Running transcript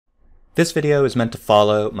This video is meant to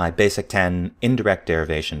follow my Basic 10 indirect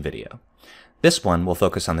derivation video. This one will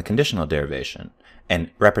focus on the conditional derivation and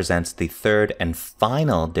represents the third and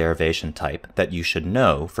final derivation type that you should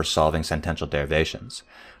know for solving sentential derivations.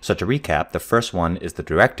 So to recap, the first one is the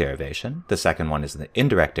direct derivation, the second one is the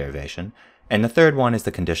indirect derivation, and the third one is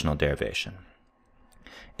the conditional derivation.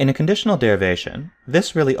 In a conditional derivation,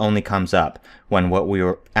 this really only comes up when what we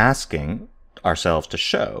were asking ourselves to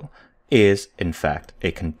show is, in fact,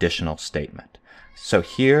 a conditional statement. So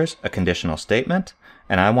here's a conditional statement,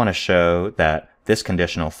 and I want to show that this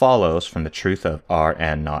conditional follows from the truth of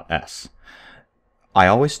Rn not S. I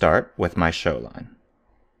always start with my show line.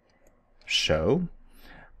 Show,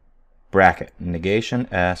 bracket, negation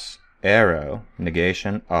S, arrow,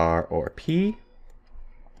 negation R or P,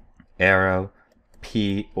 arrow,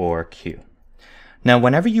 P or Q. Now,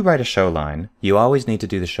 whenever you write a show line, you always need to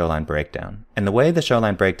do the show line breakdown. And the way the show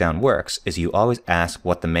line breakdown works is you always ask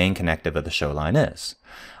what the main connective of the show line is.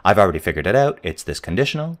 I've already figured it out. It's this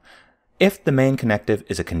conditional. If the main connective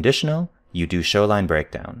is a conditional, you do show line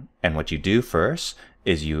breakdown. And what you do first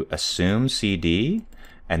is you assume CD,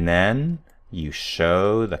 and then you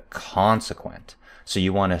show the consequent. So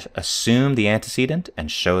you want to assume the antecedent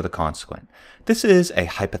and show the consequent. This is a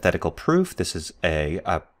hypothetical proof. This is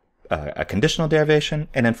a conditional derivation,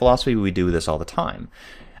 and in philosophy we do this all the time.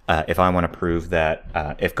 If I want to prove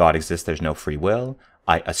that if God exists there's no free will,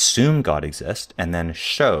 I assume God exists and then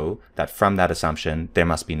show that from that assumption there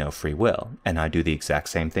must be no free will, and I do the exact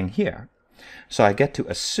same thing here. So I get to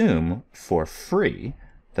assume for free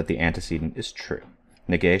that the antecedent is true.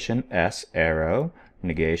 Negation S arrow,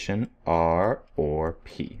 negation R or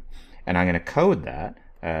P, and I'm going to code that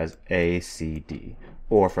as ACD.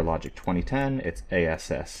 Or for Logic 2010, it's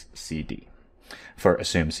ASSCD for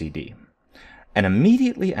assume CD. And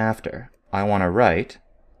immediately after, I want to write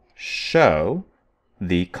show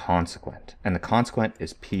the consequent. And the consequent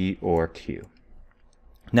is P or Q.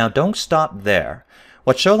 Now don't stop there.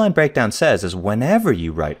 What show line breakdown says is whenever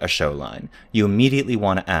you write a show line, you immediately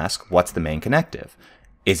want to ask what's the main connective.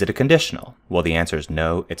 Is it a conditional? Well, the answer is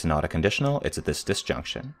no, it's not a conditional, it's at this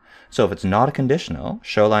disjunction. So if it's not a conditional,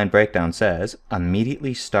 show line breakdown says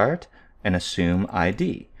immediately start and assume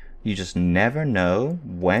ID. You just never know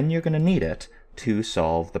when you're going to need it to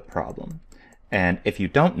solve the problem. And if you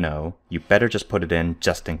don't know, you better just put it in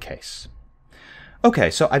just in case.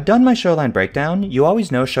 Okay, so I've done my show line breakdown. You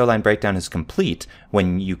always know show line breakdown is complete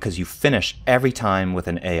because you finish every time with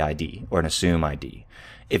an AID or an assume ID.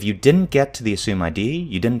 If you didn't get to the assume ID,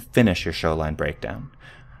 you didn't finish your show line breakdown.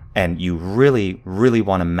 And you really, really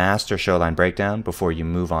want to master show line breakdown before you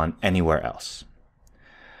move on anywhere else.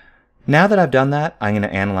 Now that I've done that, I'm going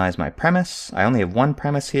to analyze my premise. I only have one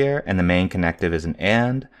premise here, and the main connective is an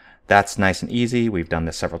AND. That's nice and easy. We've done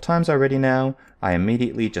this several times already now. I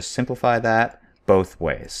immediately just simplify that both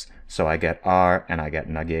ways. So I get R and I get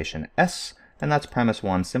negation S, and that's premise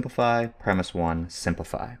 1 simplify, premise 1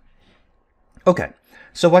 simplify. Okay.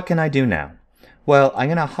 So what can I do now? Well, I'm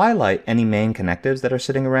going to highlight any main connectives that are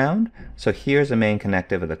sitting around. So here's a main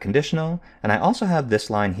connective of the conditional, and I also have this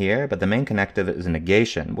line here, but the main connective is a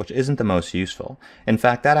negation, which isn't the most useful. In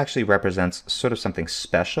fact, that actually represents sort of something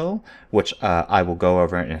special, which I will go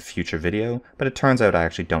over in a future video, but it turns out I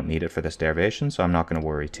actually don't need it for this derivation, so I'm not going to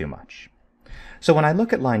worry too much. So when I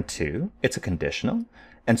look at line 2, it's a conditional,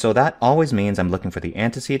 and so that always means I'm looking for the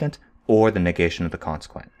antecedent or the negation of the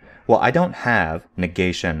consequent. Well, I don't have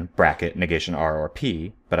negation bracket negation R or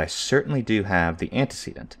P, but I certainly do have the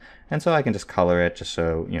antecedent. And so I can just color it just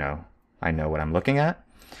so, I know what I'm looking at.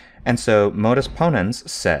 And so modus ponens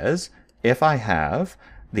says, if I have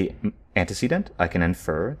the antecedent, I can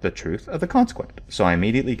infer the truth of the consequent. So I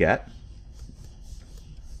immediately get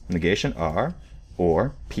negation R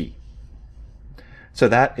or P. So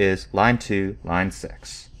that is line 2, line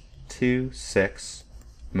 6. 2, 6,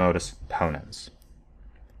 modus ponens.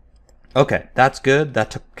 Okay, that's good.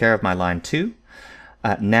 That took care of my line 2.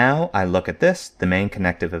 Now I look at this. The main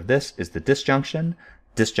connective of this is the disjunction.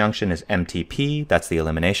 Disjunction is MTP. That's the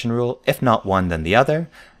elimination rule. If not one, then the other.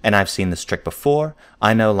 And I've seen this trick before.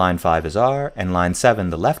 I know line 5 is R, and line 7,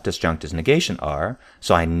 the left disjunct, is negation R.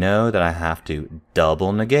 So I know that I have to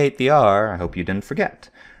double negate the R. I hope you didn't forget.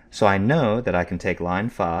 So I know that I can take line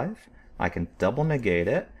 5, I can double negate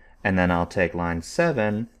it, and then I'll take line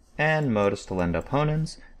 7 and modus tollendo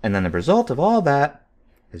ponens, and then the result of all that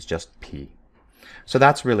is just P. So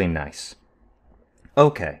that's really nice.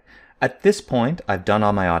 Okay, at this point I've done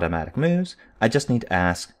all my automatic moves. I just need to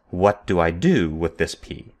ask, what do I do with this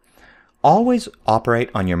P? Always operate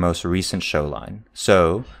on your most recent show line.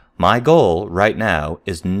 So my goal right now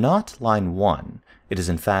is not line 1, it is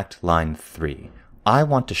in fact line 3. I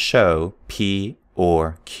want to show P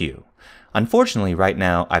or Q. Unfortunately, right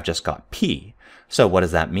now I've just got P. So what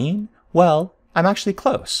does that mean? Well, I'm actually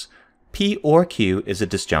close. P or Q is a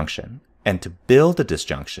disjunction. And to build a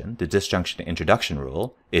disjunction, the disjunction introduction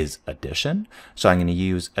rule is addition. So I'm going to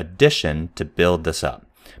use addition to build this up.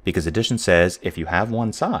 Because addition says if you have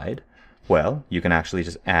one side, well, you can actually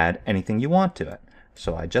just add anything you want to it.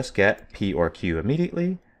 So I just get P or Q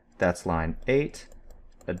immediately. That's line 8,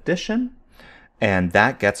 addition. And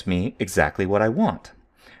that gets me exactly what I want.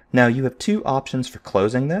 Now you have two options for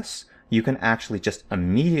closing this. You can actually just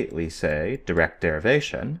immediately say direct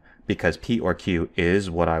derivation because P or Q is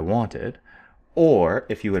what I wanted. Or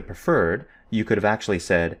if you had preferred, you could have actually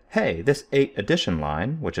said, hey, this 8 addition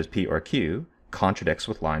line, which is P or Q, contradicts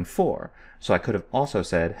with line 4. So I could have also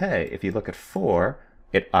said, hey, if you look at 4,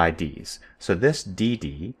 it IDs. So this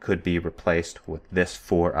DD could be replaced with this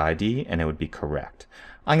 4 ID and it would be correct.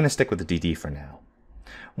 I'm going to stick with the DD for now.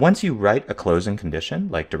 Once you write a closing condition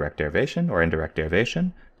like direct derivation or indirect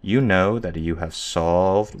derivation, you know that you have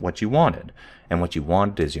solved what you wanted, and what you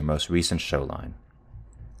wanted is your most recent show line.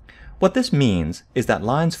 What this means is that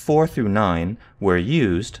lines 4 through 9 were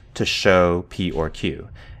used to show P or Q,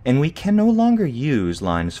 and we can no longer use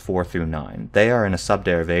lines 4 through 9. They are in a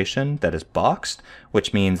subderivation that is boxed,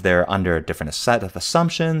 which means they're under a different set of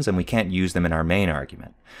assumptions and we can't use them in our main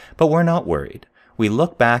argument. But we're not worried. We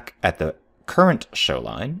look back at the current show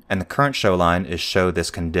line, and the current show line is show this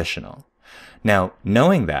conditional. Now,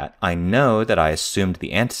 knowing that, I know that I assumed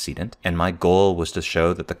the antecedent, and my goal was to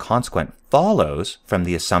show that the consequent follows from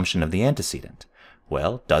the assumption of the antecedent.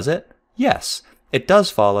 Well, does it? Yes, it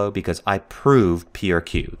does follow because I proved P or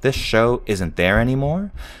Q. This show isn't there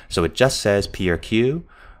anymore, so it just says P or Q,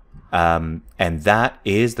 and that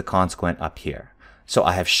is the consequent up here. So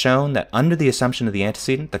I have shown that under the assumption of the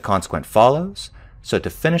antecedent, the consequent follows. So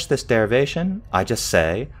to finish this derivation, I just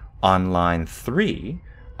say on line 3,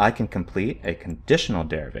 I can complete a conditional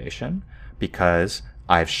derivation because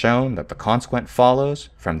I've shown that the consequent follows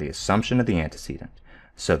from the assumption of the antecedent.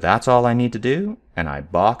 So that's all I need to do, and I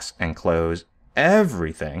box and close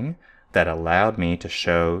everything that allowed me to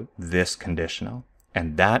show this conditional.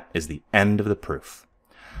 And that is the end of the proof.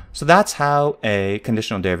 So that's how a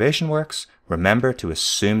conditional derivation works. Remember to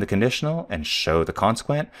assume the conditional and show the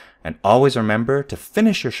consequent, and always remember to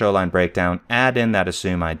finish your show line breakdown, add in that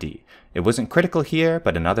assume ID. It wasn't critical here,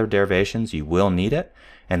 but in other derivations you will need it,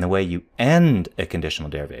 and the way you end a conditional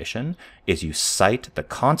derivation is you cite the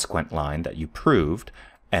consequent line that you proved,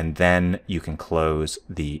 and then you can close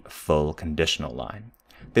the full conditional line.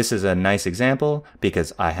 This is a nice example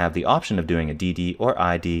because I have the option of doing a DD or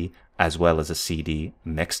ID as well as a CD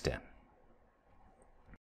mixed in.